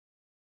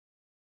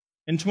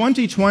In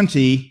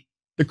 2020,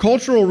 the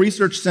Cultural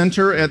Research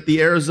Center at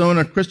the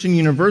Arizona Christian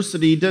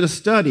University did a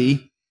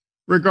study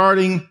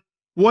regarding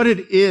what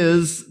it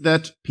is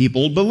that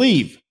people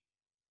believe.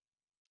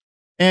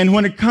 And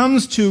when it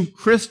comes to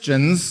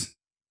Christians,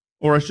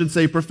 or I should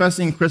say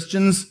professing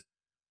Christians,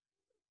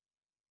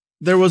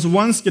 there was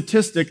one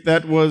statistic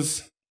that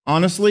was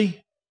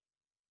honestly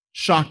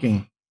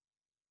shocking.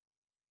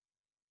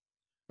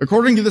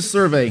 According to the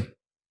survey,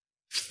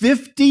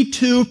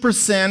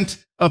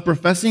 52% of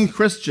professing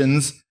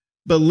Christians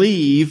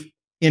believe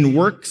in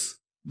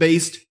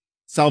works-based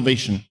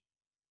salvation.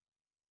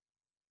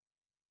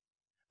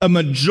 A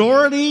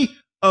majority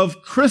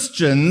of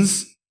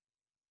Christians,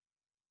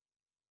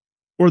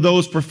 or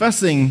those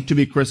professing to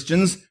be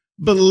Christians,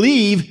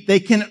 believe they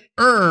can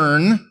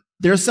earn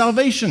their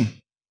salvation.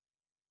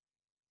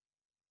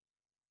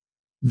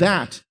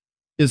 That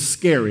is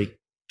scary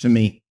to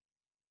me.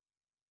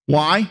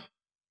 Why?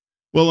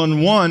 Well,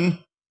 in one,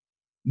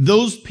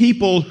 those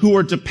people who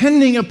are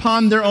depending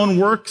upon their own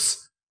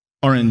works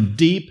are in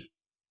deep,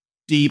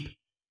 deep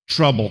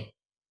trouble.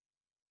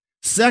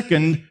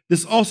 Second,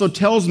 this also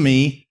tells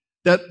me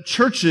that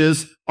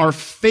churches are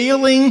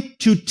failing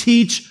to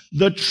teach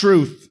the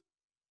truth.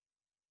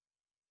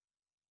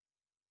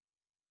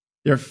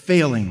 They're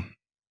failing.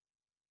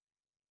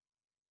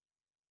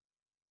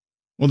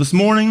 Well, this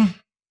morning,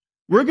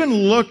 we're going to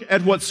look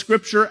at what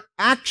Scripture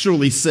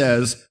actually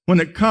says when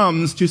it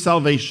comes to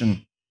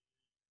salvation.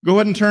 Go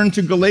ahead and turn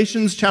to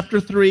Galatians chapter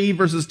 3,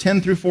 verses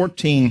 10 through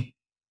 14.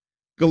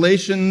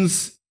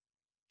 Galatians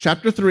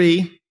chapter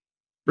 3,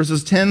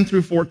 verses 10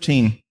 through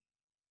 14.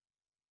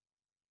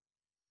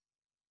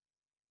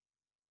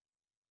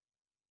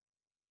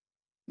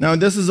 Now,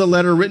 this is a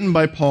letter written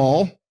by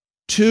Paul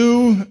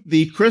to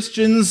the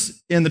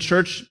Christians in the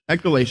church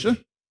at Galatia.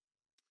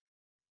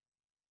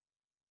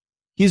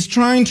 He's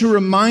trying to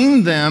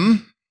remind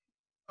them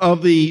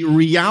of the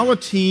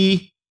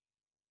reality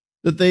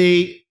that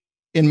they,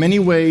 in many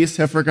ways,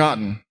 have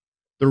forgotten.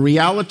 The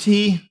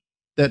reality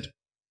that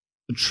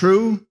the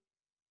true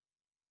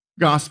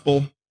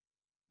gospel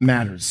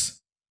matters.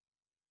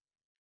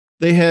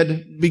 They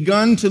had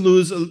begun to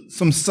lose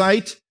some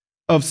sight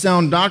of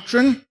sound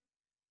doctrine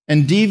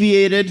and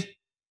deviated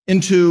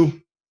into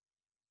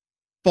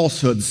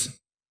falsehoods.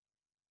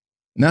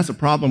 And that's a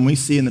problem we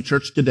see in the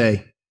church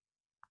today.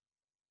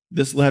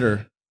 This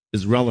letter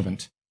is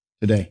relevant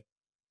today.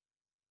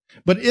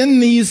 But in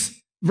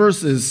these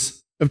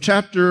verses of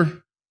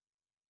chapter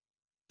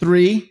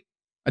 3,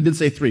 I did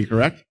say 3,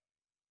 correct?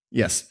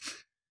 Yes.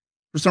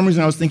 For some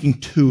reason, I was thinking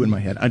 2 in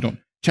my head. I don't.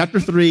 Chapter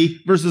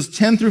 3, verses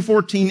 10 through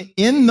 14,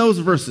 in those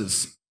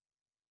verses,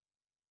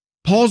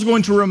 Paul's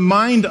going to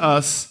remind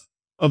us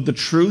of the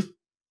truth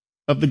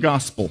of the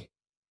gospel.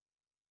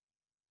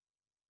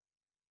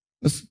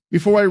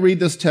 Before I read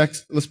this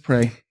text, let's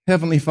pray.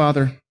 Heavenly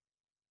Father,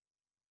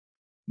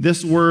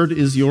 this word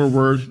is your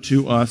word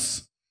to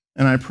us,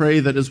 and I pray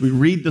that as we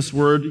read this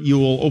word, you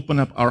will open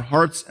up our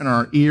hearts and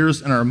our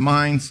ears and our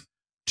minds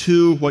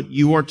to what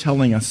you are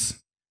telling us,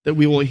 that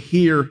we will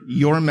hear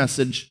your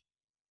message.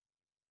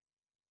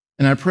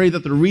 And I pray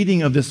that the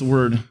reading of this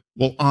word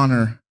will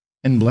honor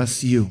and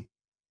bless you.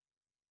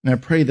 And I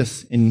pray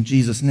this in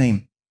Jesus'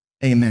 name.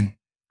 Amen.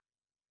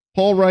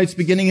 Paul writes,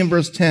 beginning in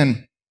verse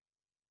 10,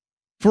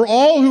 "For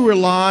all who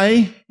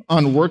rely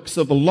on works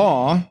of the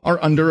law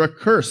are under a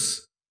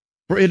curse.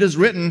 For it is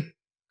written,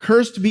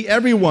 'Cursed be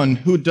everyone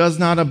who does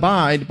not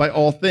abide by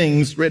all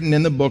things written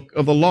in the book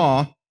of the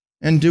law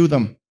and do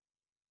them.'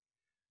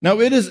 Now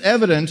it is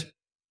evident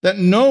that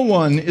no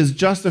one is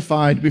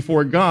justified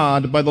before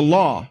God by the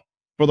law,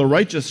 for the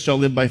righteous shall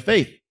live by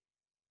faith.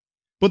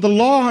 But the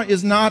law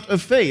is not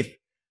of faith.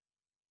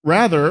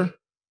 Rather,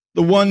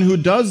 the one who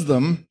does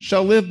them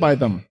shall live by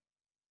them.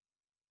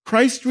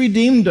 Christ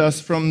redeemed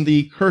us from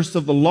the curse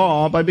of the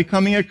law by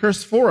becoming a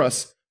curse for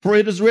us. For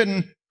it is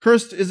written,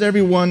 'Cursed is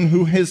everyone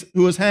who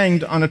is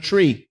hanged on a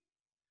tree,'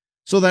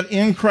 so that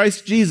in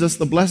Christ Jesus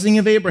the blessing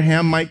of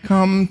Abraham might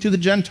come to the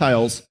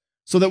Gentiles,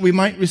 so that we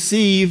might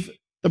receive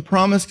the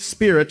promised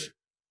Spirit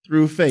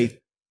through faith."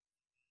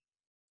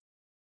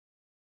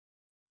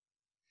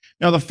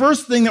 Now, the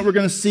first thing that we're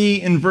going to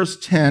see in verse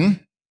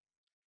 10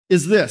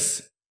 is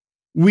this: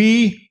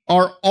 we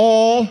are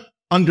all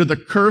under the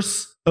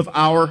curse of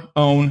our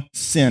own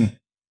sin.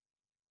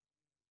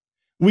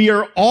 We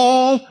are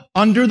all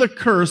under the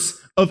curse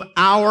of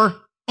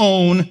our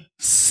own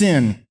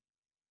sin.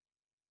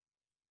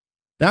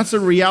 That's a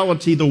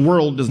reality the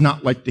world does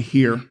not like to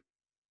hear,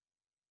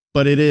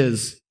 but it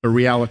is a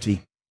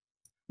reality.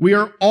 We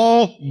are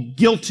all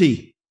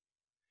guilty.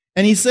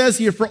 And he says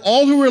here, for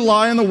all who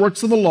rely on the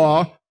works of the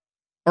law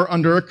are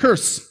under a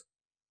curse.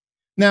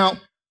 Now,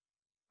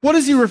 what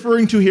is he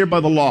referring to here by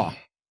the law?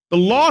 The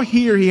law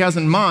here he has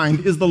in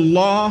mind is the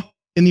law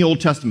in the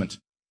Old Testament.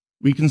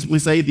 We can simply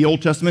say the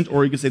Old Testament,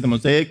 or you can say the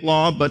Mosaic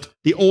law, but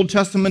the Old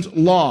Testament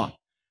law.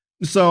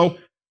 So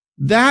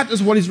that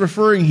is what he's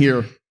referring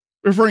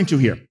to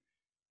here.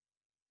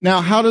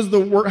 Now, how does the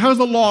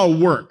law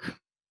work?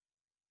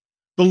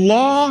 The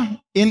law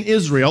in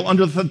Israel,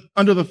 under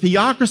the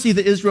theocracy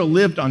that Israel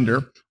lived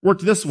under,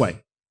 worked this way.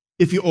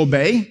 If you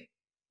obey,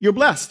 you're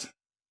blessed.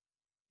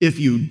 If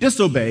you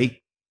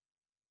disobey,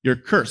 you're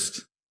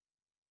cursed.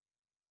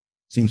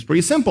 Seems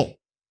pretty simple.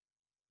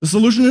 The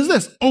solution is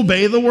this: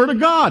 obey the word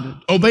of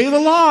God, obey the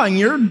law, and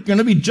you're going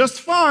to be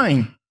just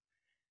fine.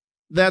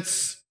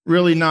 That's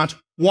really not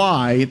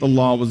why the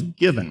law was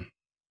given.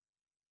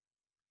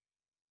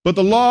 But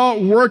the law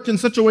worked in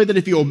such a way that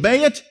if you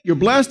obey it, you're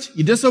blessed.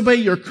 You disobey,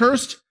 you're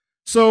cursed.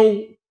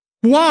 So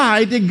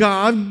why did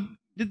God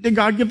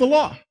give the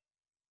law?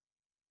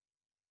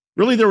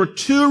 Really, there were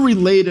two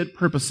related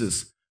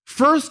purposes.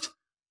 First,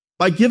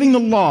 by giving the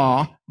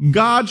law,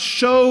 God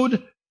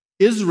showed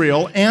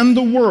Israel and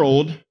the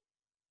world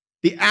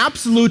the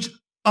absolute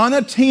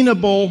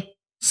unattainable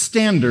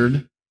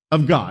standard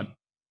of God.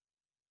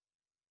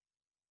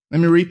 Let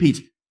me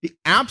repeat. The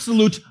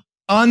absolute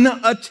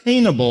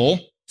unattainable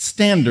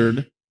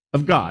standard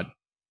of God.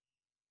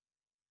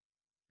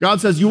 God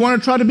says, you want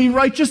to try to be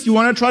righteous? You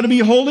want to try to be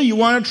holy? You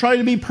want to try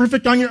to be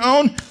perfect on your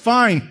own?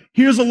 Fine.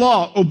 Here's a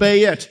law.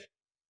 Obey it.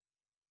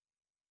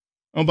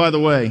 Oh, by the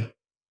way,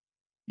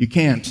 you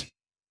can't.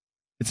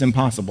 It's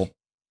impossible.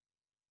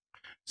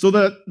 So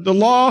the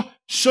law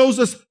shows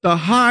us the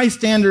high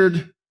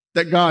standard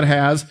that God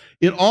has.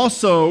 It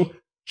also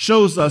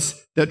shows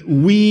us that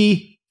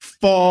we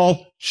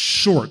fall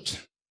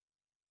short,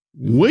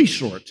 way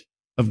short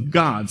of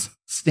God's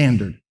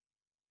standard.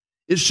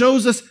 It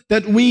shows us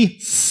that we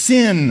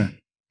sin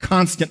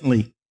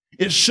constantly.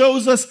 It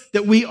shows us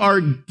that we are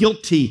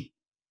guilty.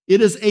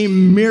 It is a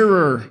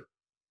mirror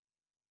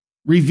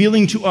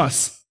revealing to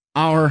us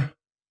our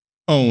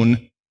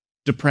own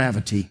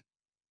depravity.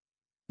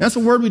 That's a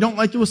word we don't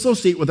like to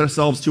associate with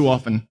ourselves too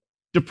often.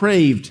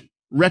 Depraved,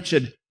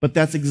 wretched, but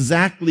that's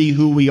exactly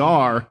who we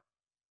are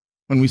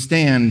when we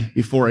stand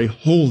before a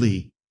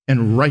holy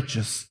and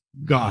righteous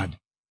God,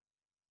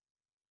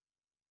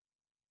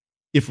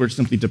 if we're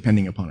simply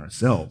depending upon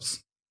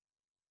ourselves.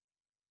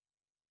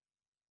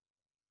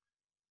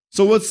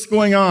 So what's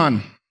going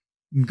on?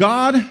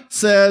 God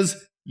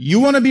says, you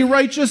want to be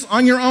righteous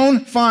on your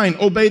own? Fine,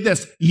 obey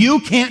this. You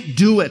can't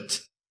do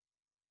it.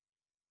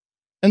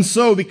 And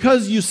so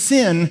because you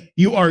sin,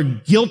 you are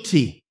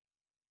guilty.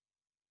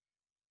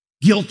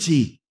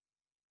 Guilty.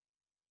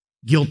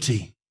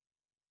 Guilty.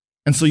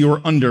 And so you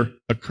are under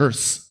a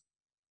curse.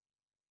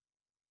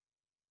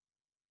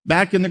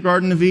 Back in the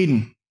Garden of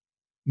Eden,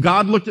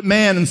 God looked at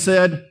man and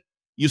said,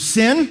 you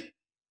sin,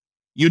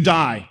 you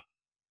die.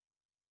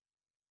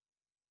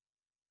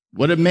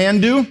 What did man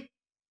do?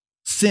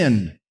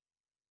 Sin.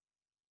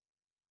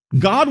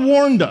 God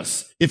warned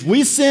us, if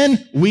we sin,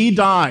 we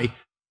die.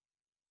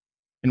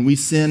 And we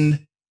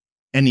sin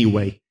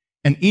anyway.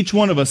 And each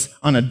one of us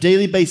on a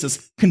daily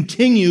basis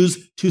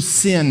continues to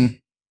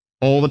sin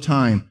all the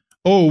time.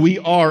 Oh, we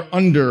are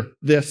under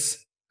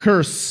this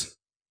curse.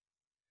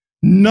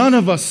 None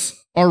of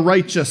us are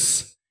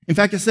righteous. In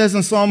fact, it says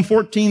in Psalm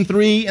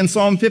 14:3 and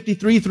Psalm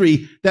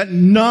 53:3 that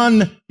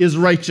none is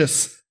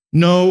righteous.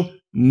 No,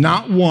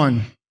 not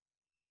one.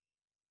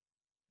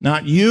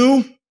 Not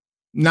you,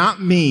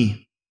 not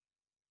me.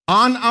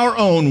 On our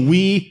own,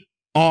 we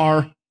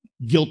are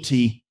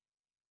guilty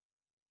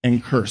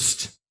and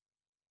cursed.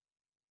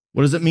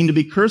 What does it mean to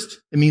be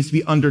cursed? It means to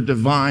be under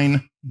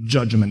divine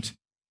judgment.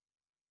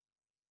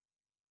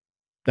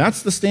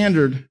 That's the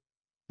standard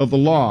of the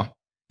law.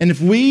 And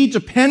if we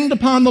depend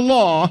upon the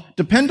law,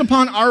 depend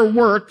upon our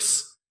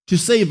works to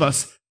save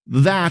us,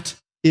 that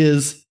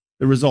is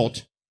the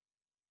result.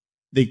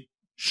 They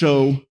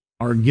show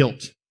our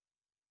guilt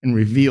and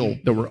reveal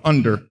that we're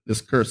under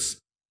this curse.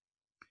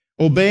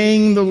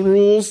 Obeying the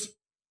rules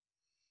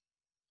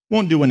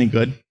won't do any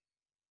good.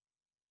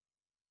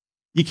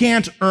 You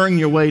can't earn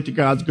your way to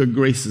God's good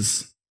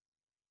graces,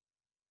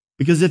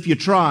 because if you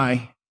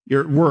try,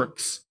 your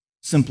works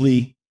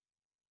simply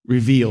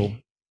reveal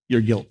your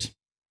guilt.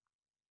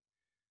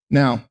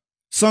 Now,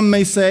 some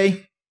may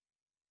say,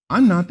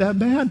 I'm not that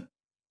bad.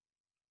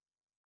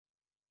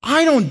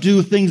 I don't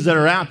do things that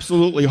are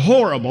absolutely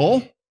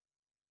horrible.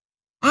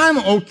 I'm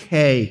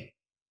okay.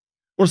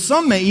 Or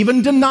some may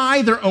even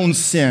deny their own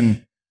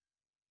sin.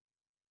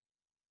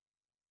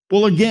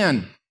 Well,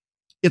 again,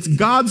 it's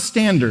God's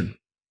standard.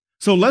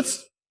 So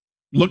let's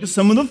look at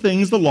some of the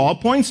things the law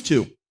points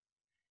to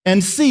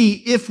and see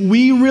if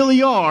we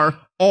really are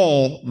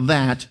all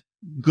that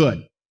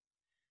good.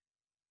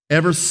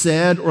 Ever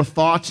said or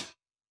thought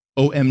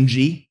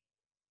OMG?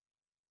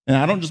 And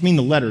I don't just mean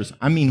the letters,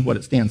 I mean what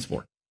it stands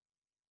for.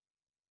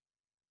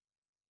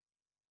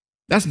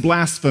 That's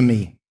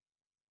blasphemy.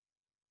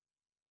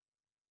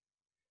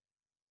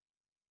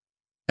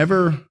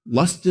 Ever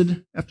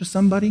lusted after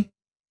somebody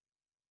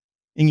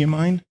in your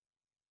mind?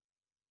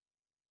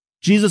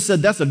 Jesus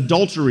said that's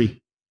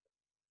adultery.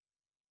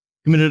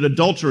 Committed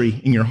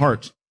adultery in your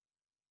heart.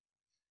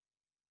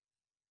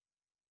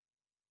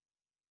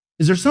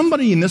 Is there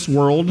somebody in this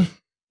world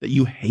that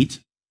you hate?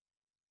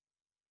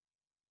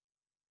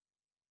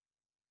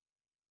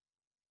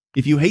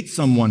 If you hate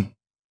someone,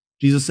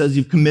 Jesus says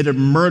you've committed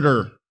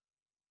murder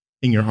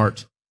in your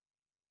heart.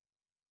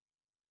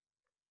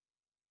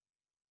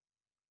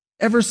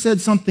 ever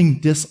said something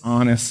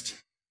dishonest?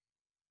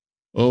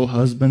 Oh,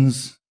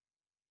 husbands,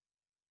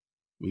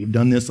 we've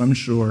done this, I'm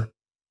sure.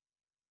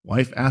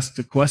 Wife asks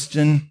a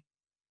question.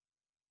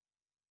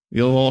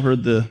 We all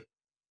heard the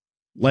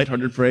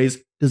lighthearted phrase,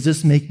 does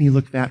this make me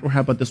look fat? Or how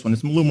about this one?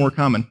 It's a little more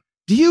common.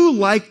 Do you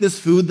like this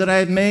food that I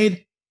have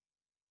made?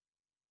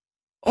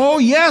 Oh,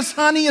 yes,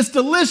 honey, it's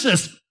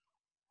delicious.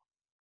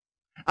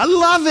 I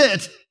love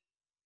it.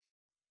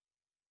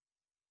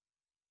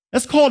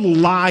 That's called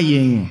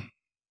lying.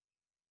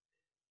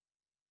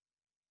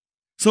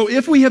 So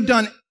if we have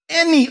done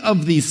any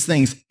of these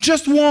things,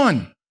 just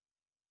one,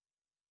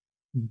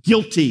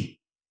 guilty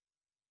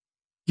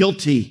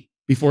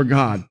before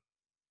God.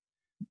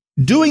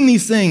 Doing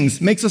these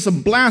things makes us a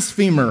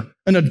blasphemer,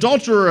 an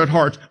adulterer at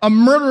heart, a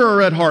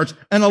murderer at heart,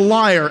 and a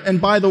liar. And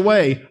by the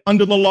way,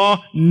 under the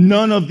law,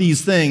 none of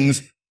these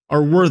things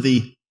are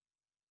worthy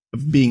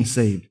of being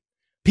saved.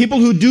 People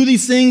who do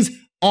these things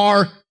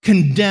are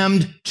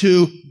condemned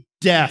to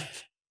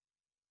death.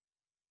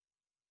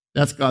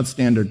 That's God's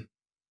standard.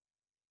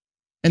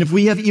 And if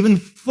we have even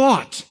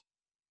thought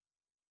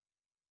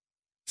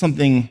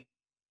something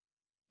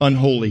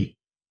unholy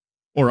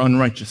or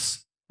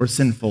unrighteous or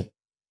sinful,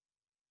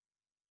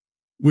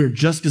 we're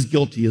just as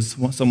guilty as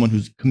someone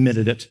who's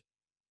committed it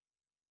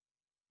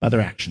by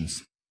their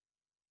actions.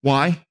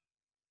 Why?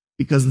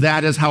 Because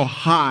that is how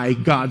high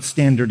God's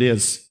standard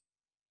is.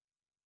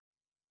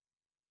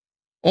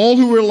 All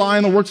who rely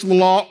on the works of the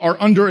law are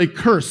under a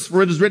curse,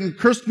 for it is written,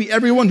 cursed be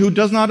everyone who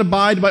does not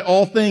abide by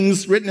all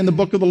things written in the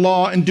book of the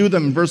law and do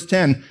them. Verse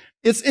 10.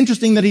 It's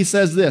interesting that he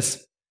says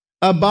this,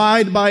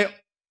 abide by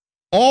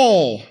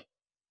all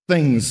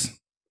things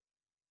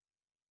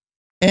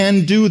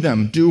and do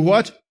them. Do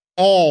what?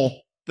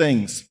 All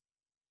things.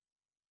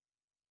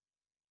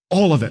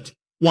 All of it.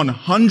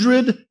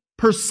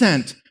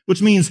 100%,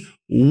 which means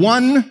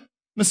one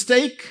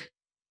mistake,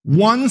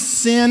 one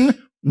sin,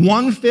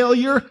 one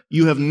failure,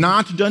 you have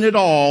not done it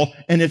all.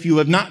 And if you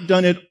have not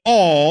done it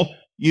all,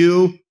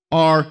 you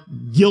are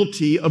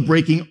guilty of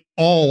breaking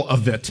all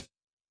of it.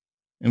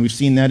 And we've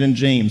seen that in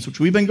James, which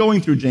we've been going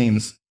through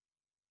James.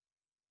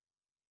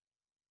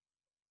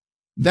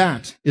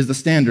 That is the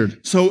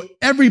standard. So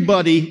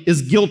everybody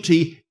is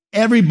guilty.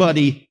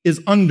 Everybody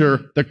is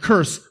under the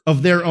curse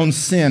of their own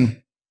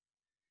sin.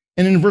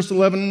 And in verses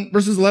 11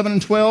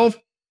 and 12,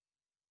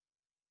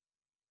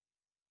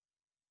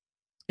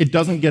 it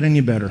doesn't get any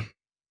better.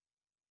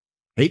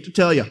 I hate to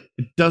tell you,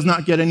 it does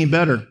not get any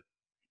better.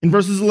 In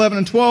verses 11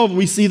 and 12,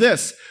 we see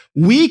this.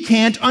 We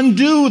can't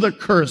undo the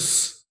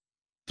curse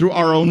through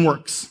our own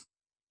works.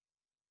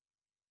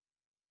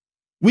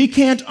 We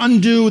can't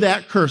undo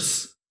that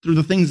curse through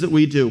the things that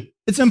we do.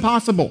 It's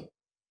impossible.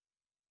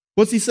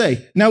 What's he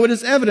say? Now it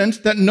is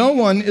evident that no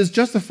one is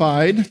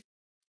justified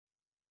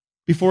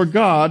before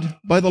God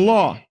by the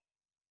law.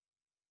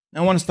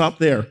 Now I want to stop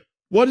there.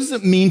 What does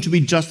it mean to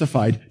be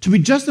justified? To be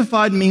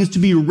justified means to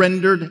be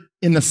rendered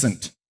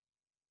innocent.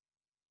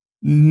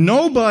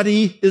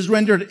 Nobody is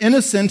rendered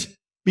innocent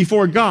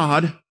before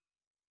God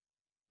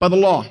by the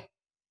law.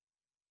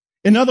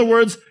 In other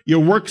words,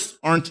 your works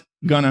aren't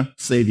gonna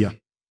save you.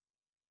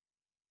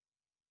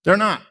 They're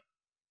not.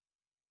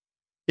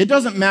 It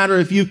doesn't matter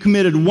if you've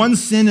committed one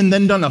sin and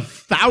then done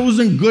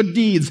 1,000 good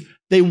deeds.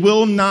 They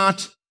will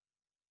not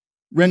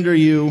render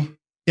you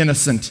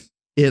innocent.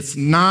 It's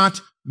not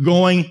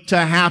going to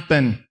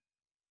happen.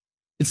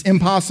 It's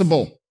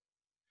impossible.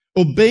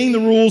 Obeying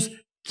the rules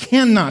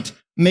cannot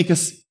make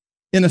us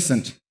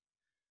innocent.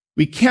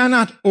 We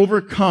cannot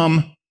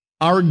overcome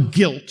our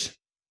guilt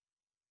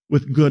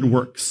with good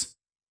works.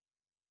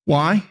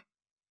 Why?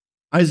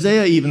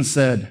 Isaiah even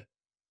said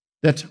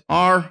that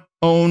our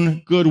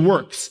own good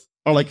works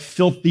are like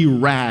filthy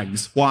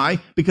rags. Why?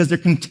 Because they're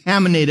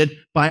contaminated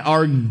by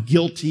our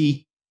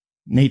guilty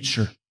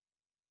nature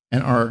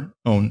and our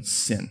own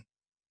sin.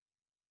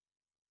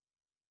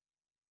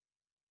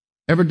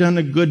 Ever done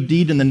a good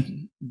deed and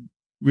then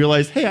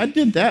realized, hey, I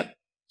did that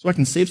so I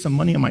can save some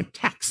money on my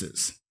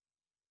taxes?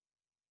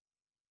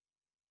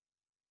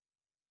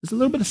 There's a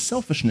little bit of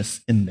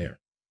selfishness in there.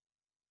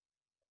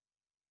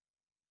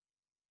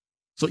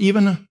 So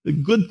even the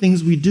good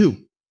things we do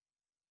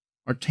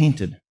are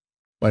tainted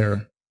by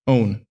our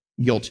own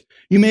guilt.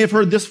 You may have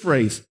heard this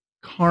phrase,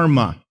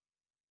 karma.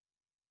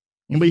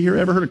 Anybody here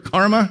ever heard of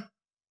karma?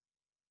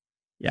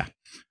 Yeah.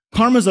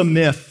 Karma's a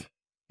myth.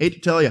 Hate to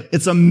tell you,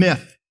 it's a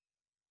myth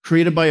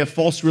created by a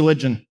false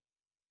religion.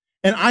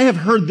 And I have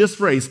heard this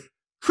phrase,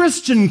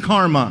 Christian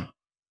karma.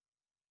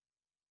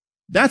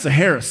 That's a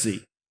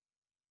heresy.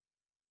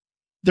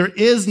 There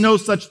is no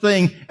such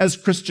thing as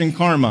Christian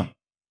karma.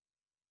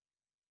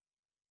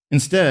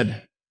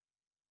 Instead,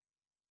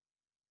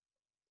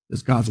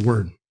 there's God's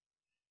word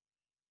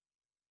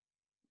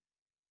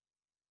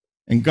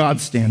and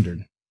God's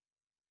standard.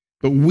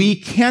 But we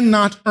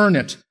cannot earn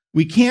it.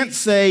 We can't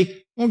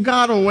say, well,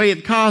 God will weigh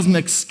at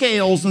cosmic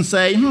scales and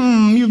say,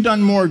 you've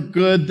done more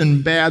good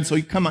than bad, so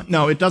you come on.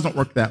 No, it doesn't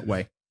work that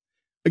way.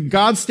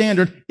 God's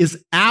standard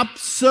is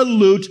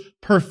absolute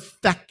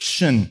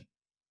perfection.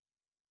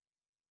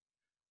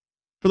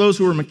 For those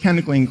who are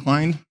mechanically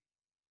inclined,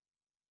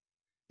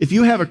 If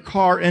you have a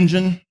car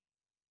engine,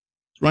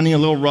 it's running a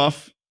little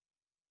rough,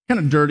 kind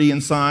of dirty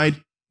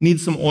inside,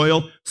 needs some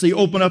oil, so you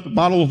open up a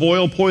bottle of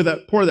oil, pour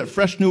that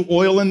fresh new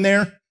oil in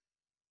there.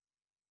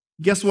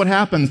 Guess what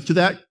happens to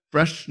that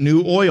fresh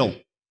new oil?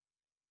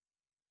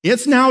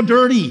 It's now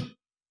dirty.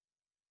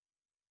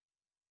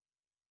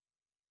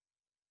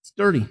 It's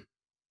dirty.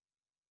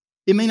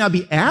 It may not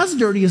be as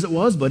dirty as it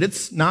was, but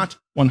it's not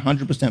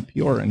 100%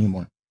 pure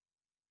anymore.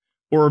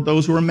 Or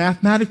those who are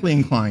mathematically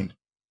inclined,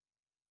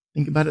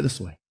 think about it this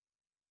way.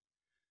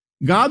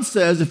 God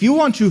says if you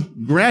want to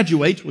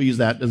graduate, we'll use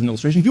that as an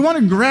illustration, if you want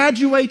to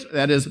graduate,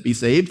 that is, be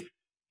saved,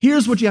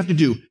 here's what you have to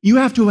do. You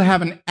have to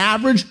have an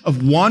average of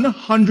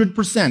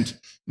 100%,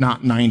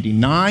 not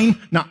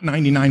 99, not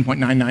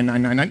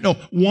 99.99999, no,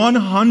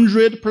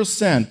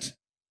 100%.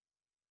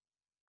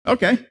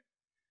 Okay.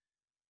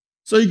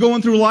 So you're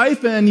going through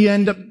life and you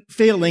end up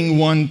failing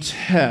one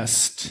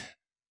test.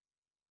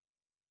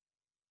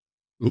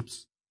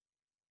 Oops.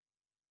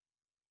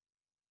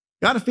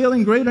 Got a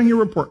failing grade on your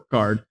report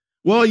card.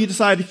 Well, you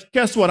decide,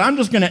 guess what? I'm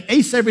just going to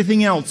ace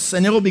everything else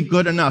and it'll be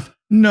good enough.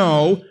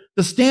 No,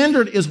 the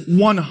standard is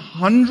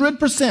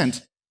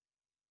 100%.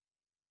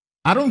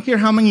 I don't care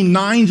how many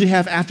nines you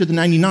have after the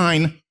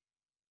 99.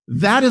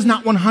 That is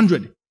not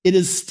 100. It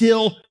is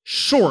still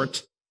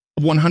short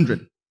of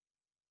 100.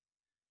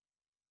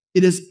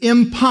 It is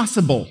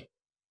impossible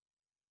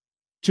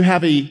to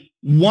have a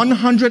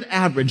 100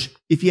 average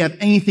if you have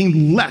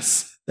anything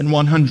less than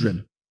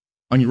 100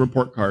 on your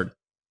report card.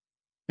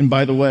 And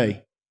by the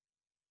way,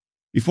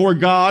 before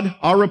God,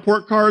 our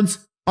report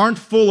cards aren't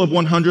full of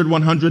 100,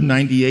 100,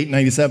 98,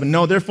 97.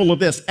 No, they're full of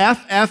this.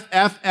 F, F,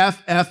 F,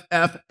 F, F,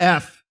 F,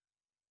 F.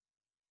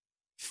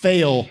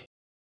 Fail.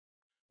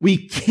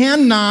 We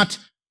cannot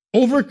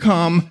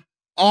overcome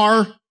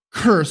our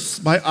curse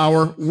by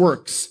our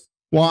works.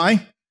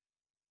 Why?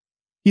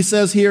 He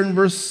says here in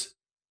verse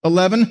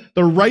 11,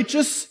 the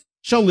righteous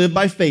shall live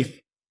by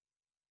faith.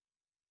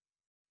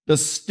 The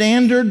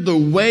standard, the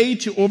way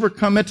to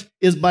overcome it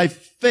is by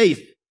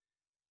faith.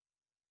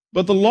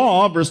 But the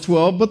law, verse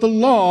 12, but the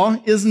law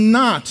is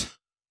not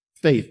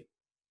faith.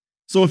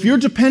 So if you're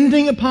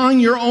depending upon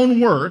your own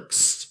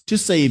works to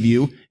save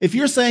you, if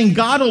you're saying,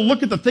 God will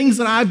look at the things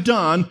that I've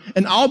done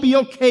and I'll be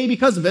okay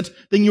because of it,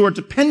 then you are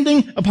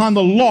depending upon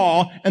the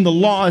law, and the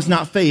law is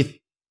not faith.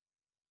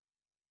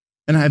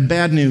 And I have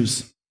bad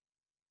news.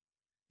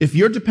 If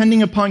you're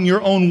depending upon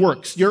your own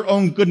works, your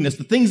own goodness,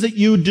 the things that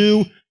you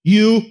do,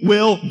 you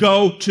will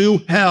go to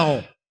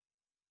hell.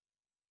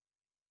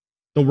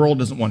 The world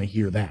doesn't want to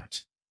hear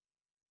that.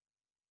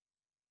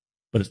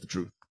 But it's the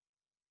truth.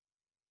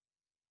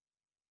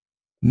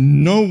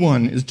 No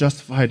one is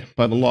justified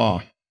by the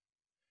law,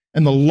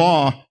 and the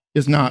law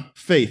is not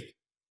faith.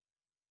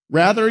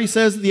 Rather, he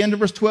says at the end of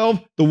verse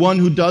 12, the one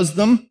who does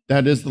them,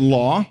 that is the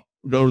law,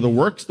 or the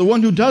works, the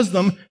one who does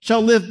them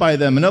shall live by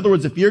them. In other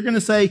words, if you're going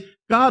to say,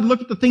 God,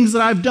 look at the things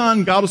that I've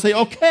done, God will say,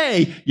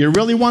 okay, you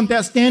really want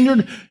that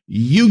standard?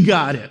 You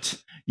got it.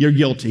 You're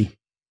guilty.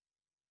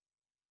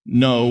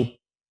 No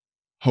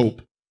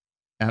hope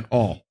at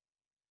all.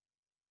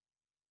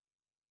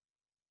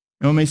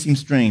 Now, it may seem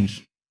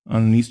strange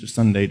on an Easter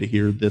Sunday to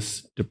hear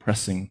this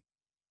depressing,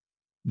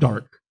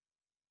 dark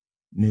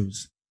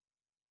news.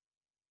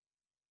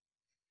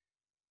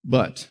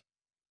 But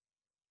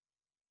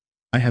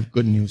I have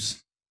good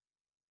news.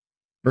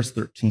 Verse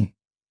 13.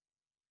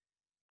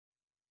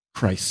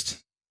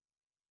 Christ.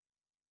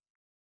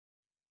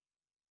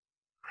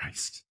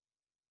 Christ.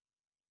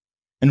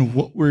 And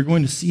what we're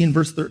going to see in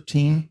verse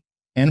 13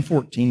 and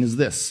 14 is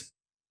this.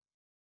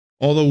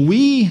 Although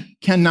we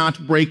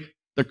cannot break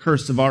the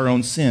curse of our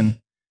own sin,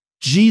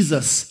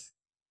 Jesus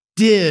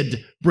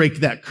did break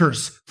that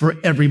curse for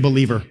every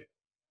believer.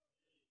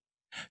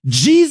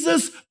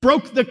 Jesus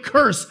broke the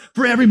curse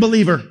for every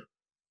believer.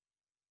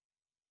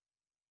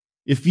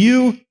 If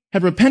you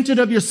have repented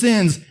of your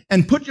sins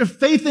and put your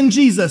faith in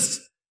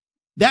Jesus,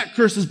 that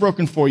curse is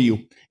broken for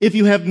you. If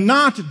you have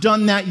not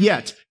done that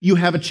yet, you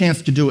have a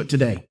chance to do it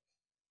today.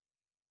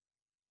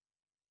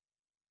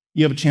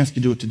 You have a chance to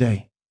do it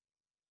today.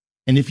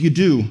 And if you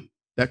do,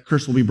 that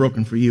curse will be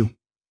broken for you.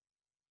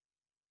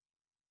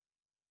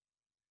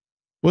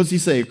 What does he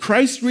say?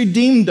 Christ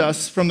redeemed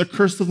us from the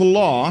curse of the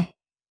law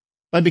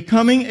by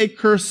becoming a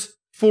curse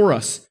for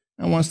us.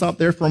 I want to stop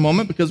there for a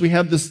moment because we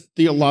have this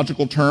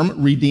theological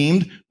term,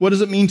 redeemed. What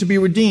does it mean to be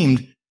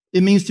redeemed?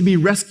 It means to be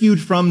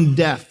rescued from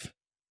death.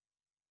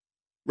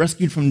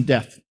 Rescued from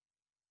death.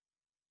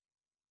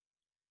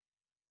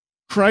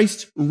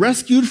 Christ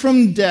rescued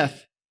from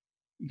death.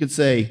 You could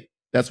say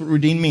that's what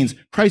redeemed means.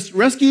 Christ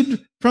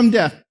rescued from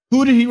death.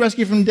 Who did he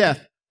rescue from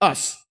death?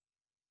 Us.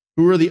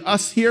 Who are the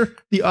us here?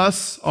 The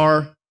us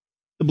are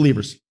the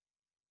believers.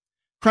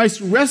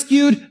 Christ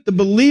rescued the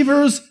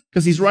believers,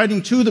 because he's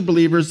writing to the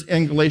believers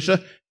in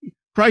Galatia.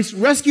 Christ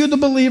rescued the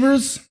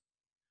believers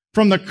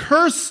from the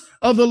curse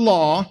of the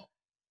law.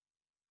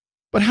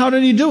 But how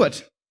did he do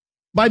it?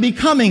 By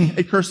becoming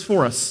a curse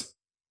for us.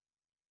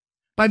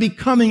 By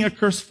becoming a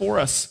curse for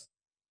us.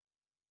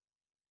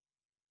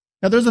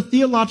 Now, there's a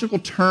theological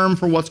term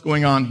for what's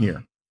going on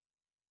here.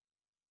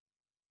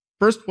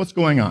 First, what's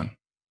going on?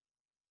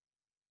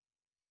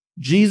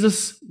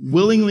 Jesus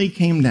willingly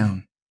came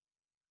down.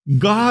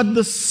 God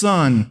the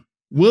Son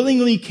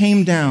willingly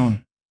came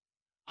down,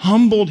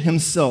 humbled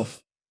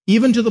himself,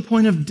 even to the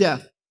point of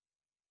death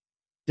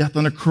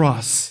on a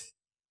cross.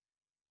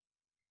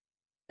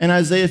 And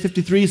Isaiah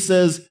 53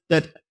 says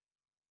that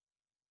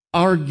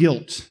our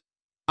guilt,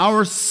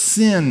 our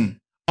sin,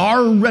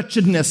 our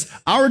wretchedness,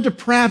 our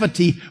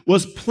depravity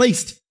was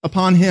placed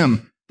upon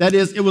him. That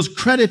is, it was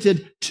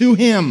credited to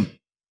him.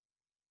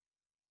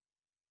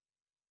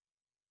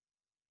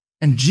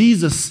 And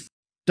Jesus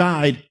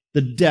died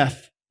the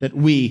death that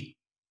we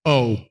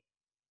owe.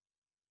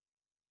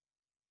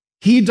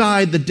 He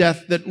died the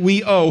death that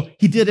we owe.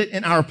 He did it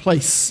in our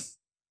place.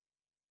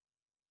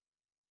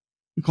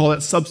 We call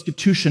that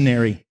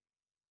substitutionary.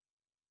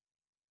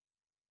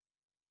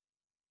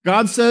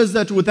 God says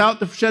that without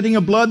the shedding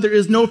of blood, there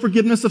is no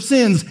forgiveness of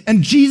sins.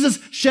 And Jesus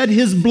shed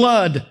his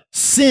blood.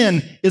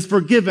 Sin is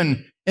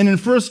forgiven. And in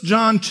 1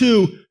 John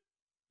 2,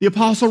 the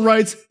apostle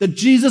writes that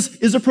Jesus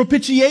is a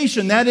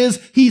propitiation. That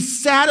is, he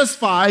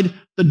satisfied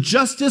the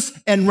justice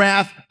and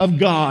wrath of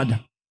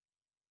God.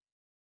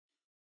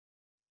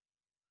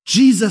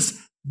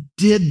 Jesus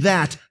did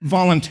that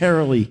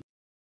voluntarily.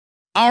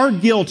 Our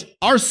guilt,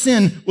 our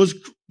sin was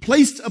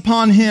placed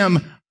upon him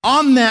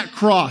on that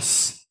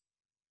cross,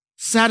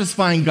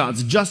 satisfying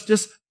God's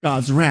justice,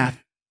 God's wrath,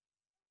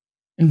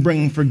 and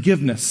bringing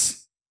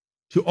forgiveness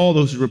to all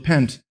those who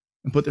repent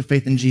and put their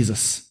faith in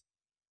Jesus.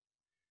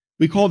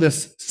 We call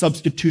this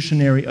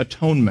substitutionary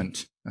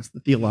atonement. That's the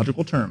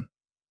theological term.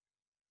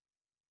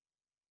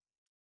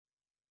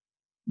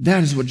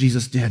 That is what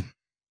Jesus did.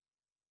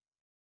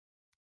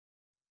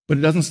 But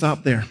it doesn't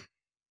stop there. It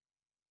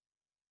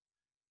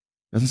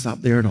doesn't stop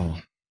there at all.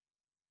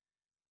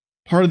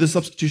 Part of the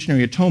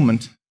substitutionary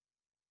atonement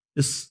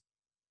is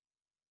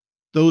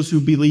those who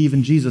believe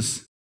in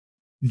Jesus,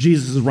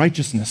 Jesus'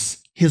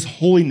 righteousness, his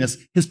holiness,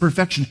 his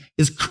perfection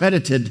is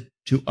credited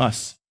to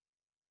us.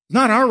 It's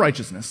not our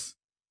righteousness.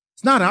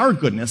 It's not our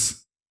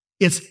goodness.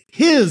 It's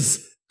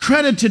his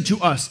credited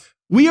to us.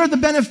 We are the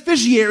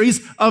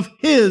beneficiaries of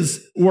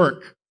his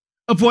work,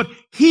 of what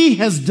he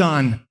has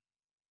done.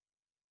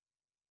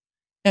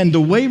 And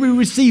the way we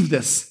receive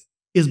this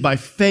is by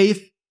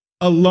faith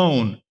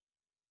alone.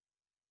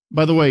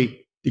 By the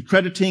way, the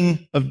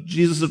crediting of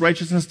Jesus'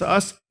 righteousness to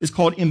us is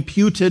called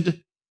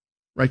imputed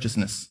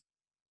righteousness.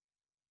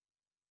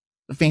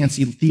 A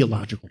fancy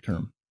theological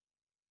term.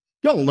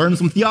 Y'all learned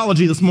some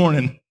theology this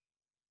morning.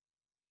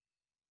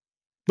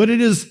 But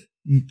it is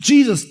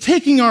Jesus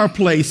taking our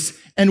place,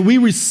 and we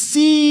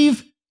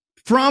receive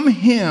from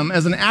him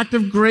as an act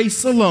of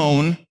grace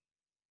alone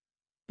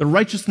the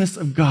righteousness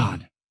of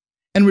God.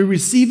 And we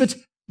receive it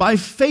by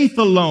faith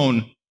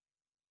alone.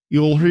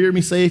 You'll hear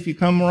me say, if you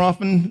come more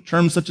often,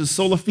 terms such as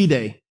sola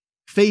fide,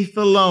 faith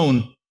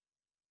alone.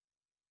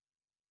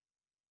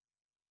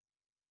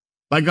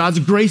 By God's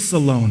grace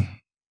alone,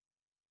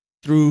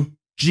 through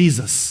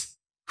Jesus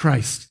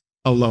Christ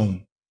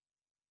alone.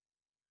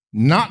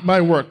 Not by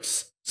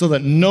works, so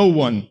that no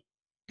one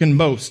can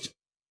boast.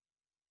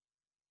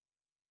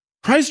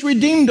 Christ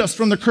redeemed us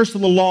from the curse of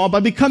the law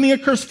by becoming a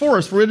curse for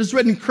us, for it is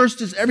written,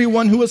 cursed is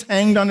everyone who was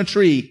hanged on a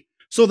tree,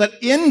 so that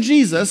in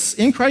Jesus,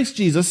 in Christ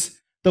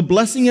Jesus, the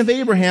blessing of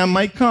Abraham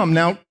might come.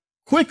 Now,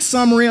 quick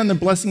summary on the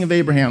blessing of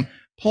Abraham.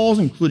 Paul's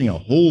including a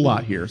whole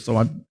lot here, so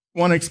I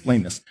want to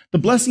explain this. The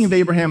blessing of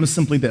Abraham is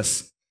simply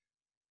this.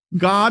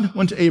 God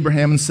went to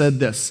Abraham and said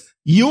this,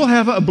 you will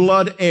have a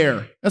blood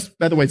heir. That's,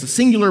 by the way, it's a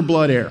singular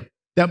blood heir.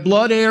 That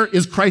blood heir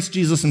is Christ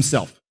Jesus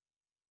himself.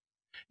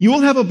 You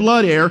will have a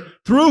blood heir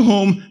through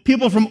whom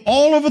people from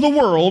all over the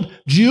world,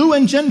 Jew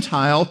and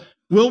Gentile,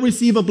 will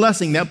receive a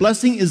blessing. That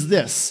blessing is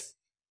this: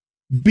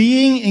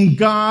 being in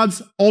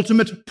God's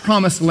ultimate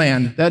promised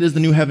land. That is the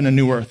new heaven and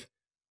new earth.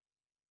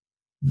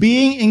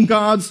 Being in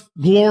God's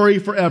glory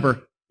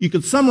forever. You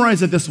could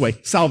summarize it this way: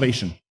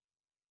 salvation.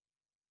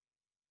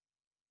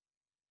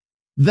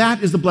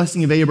 That is the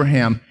blessing of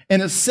Abraham.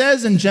 And it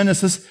says in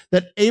Genesis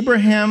that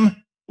Abraham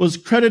was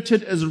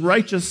credited as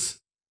righteous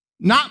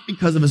not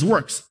because of his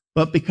works,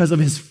 but because of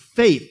his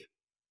faith.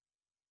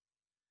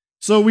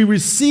 So we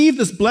receive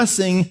this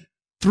blessing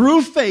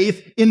through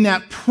faith in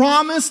that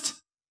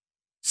promised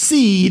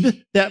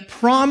seed, that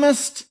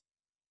promised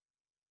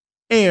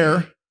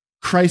heir,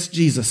 Christ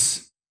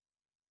Jesus.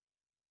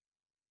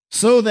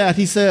 So that,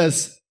 he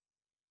says,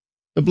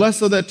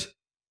 so that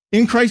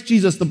in Christ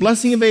Jesus, the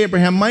blessing of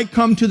Abraham might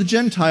come to the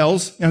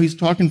Gentiles. Now he's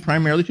talking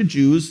primarily to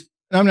Jews.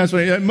 I'm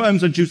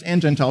Jews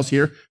and Gentiles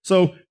here.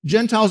 So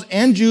Gentiles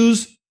and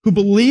Jews who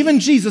believe in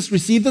Jesus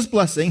receive this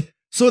blessing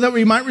so that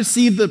we might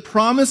receive the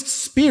promised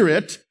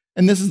Spirit,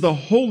 and this is the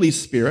Holy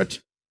Spirit.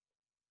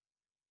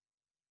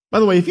 By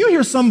the way, if you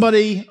hear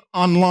somebody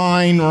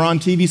online or on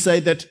TV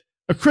say that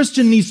a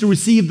Christian needs to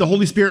receive the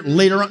Holy Spirit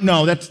later on,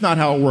 no, that's not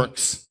how it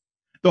works.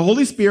 The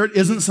Holy Spirit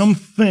isn't some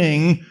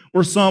thing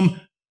or some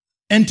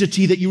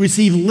entity that you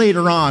receive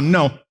later on.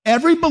 No,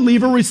 every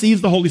believer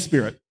receives the Holy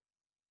Spirit.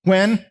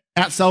 When?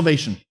 At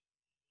salvation.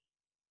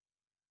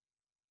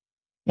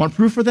 Want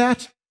proof for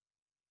that?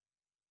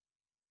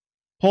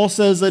 Paul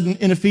says that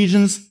in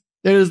Ephesians,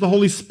 that it is the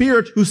Holy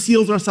Spirit who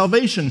seals our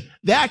salvation.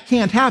 That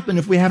can't happen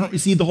if we haven't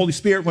received the Holy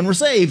Spirit when we're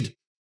saved.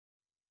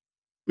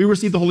 We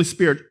receive the Holy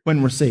Spirit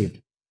when we're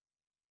saved.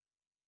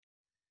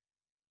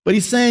 But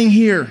he's saying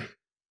here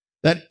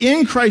that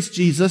in Christ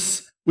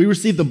Jesus, we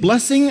receive the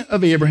blessing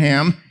of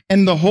Abraham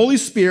and the Holy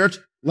Spirit,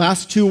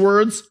 last two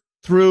words,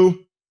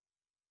 through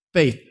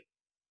faith.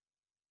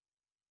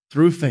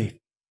 Through faith.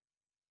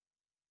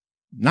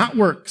 Not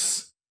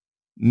works,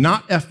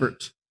 not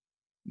effort,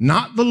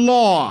 not the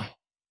law.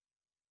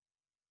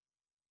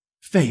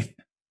 Faith.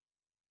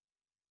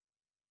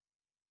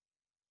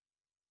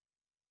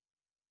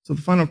 So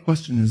the final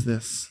question is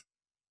this.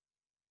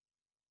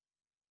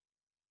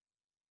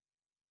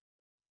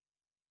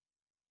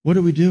 What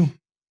do we do?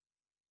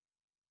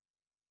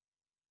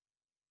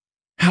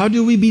 How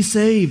do we be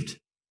saved?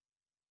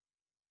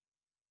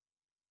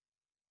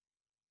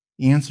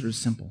 The answer is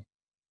simple.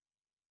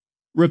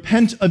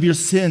 Repent of your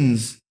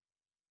sins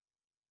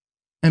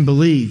and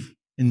believe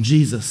in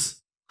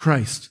Jesus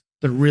Christ,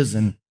 the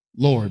risen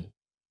Lord.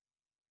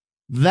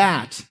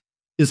 That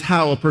is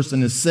how a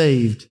person is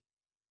saved.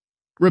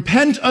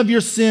 Repent of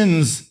your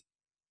sins.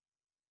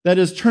 That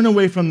is, turn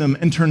away from them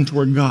and turn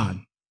toward God.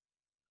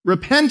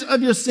 Repent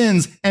of your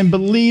sins and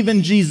believe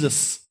in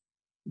Jesus.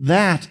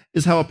 That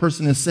is how a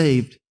person is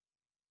saved,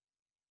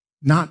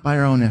 not by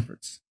our own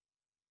efforts.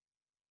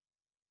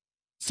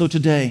 So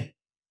today,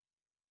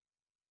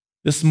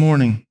 this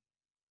morning,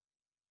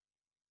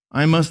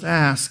 I must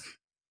ask,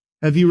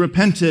 have you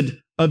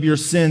repented of your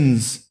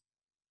sins?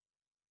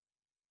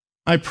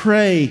 I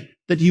pray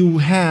that you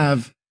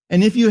have,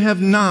 and if you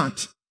have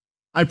not,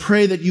 I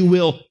pray that you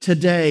will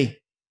today.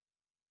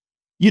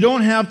 You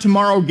don't have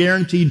tomorrow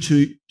guaranteed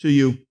to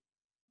you.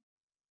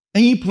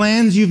 Any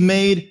plans you've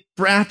made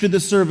for after the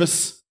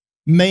service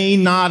may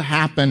not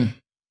happen.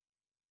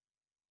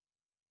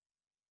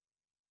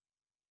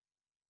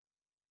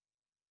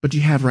 But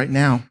you have right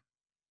now.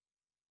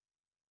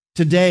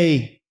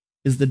 Today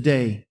is the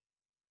day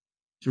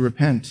to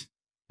repent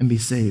and be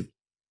saved.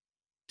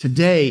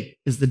 Today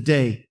is the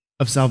day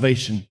of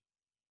salvation.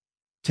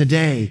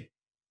 Today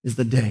is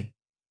the day.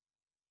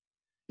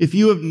 If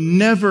you have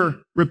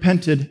never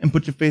repented and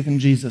put your faith in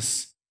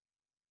Jesus,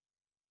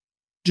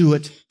 do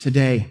it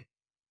today.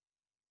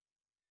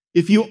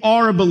 If you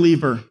are a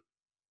believer,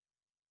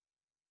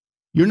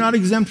 you're not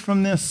exempt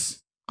from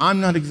this.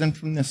 I'm not exempt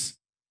from this.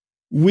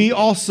 We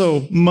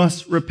also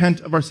must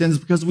repent of our sins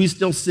because we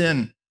still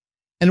sin.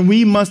 And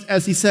we must,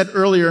 as he said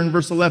earlier in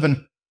verse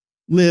 11,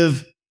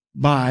 live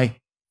by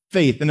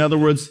faith. In other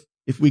words,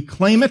 if we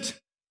claim it,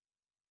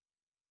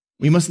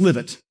 we must live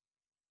it.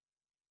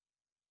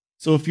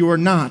 So if you are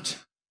not,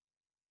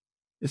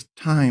 it's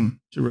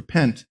time to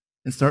repent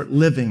and start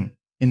living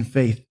in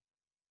faith.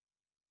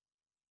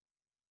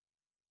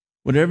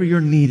 Whatever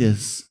your need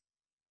is,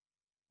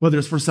 whether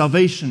it's for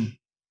salvation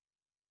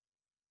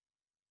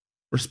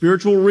or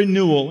spiritual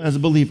renewal as a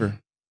believer,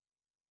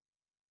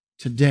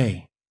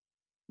 today,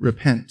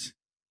 repent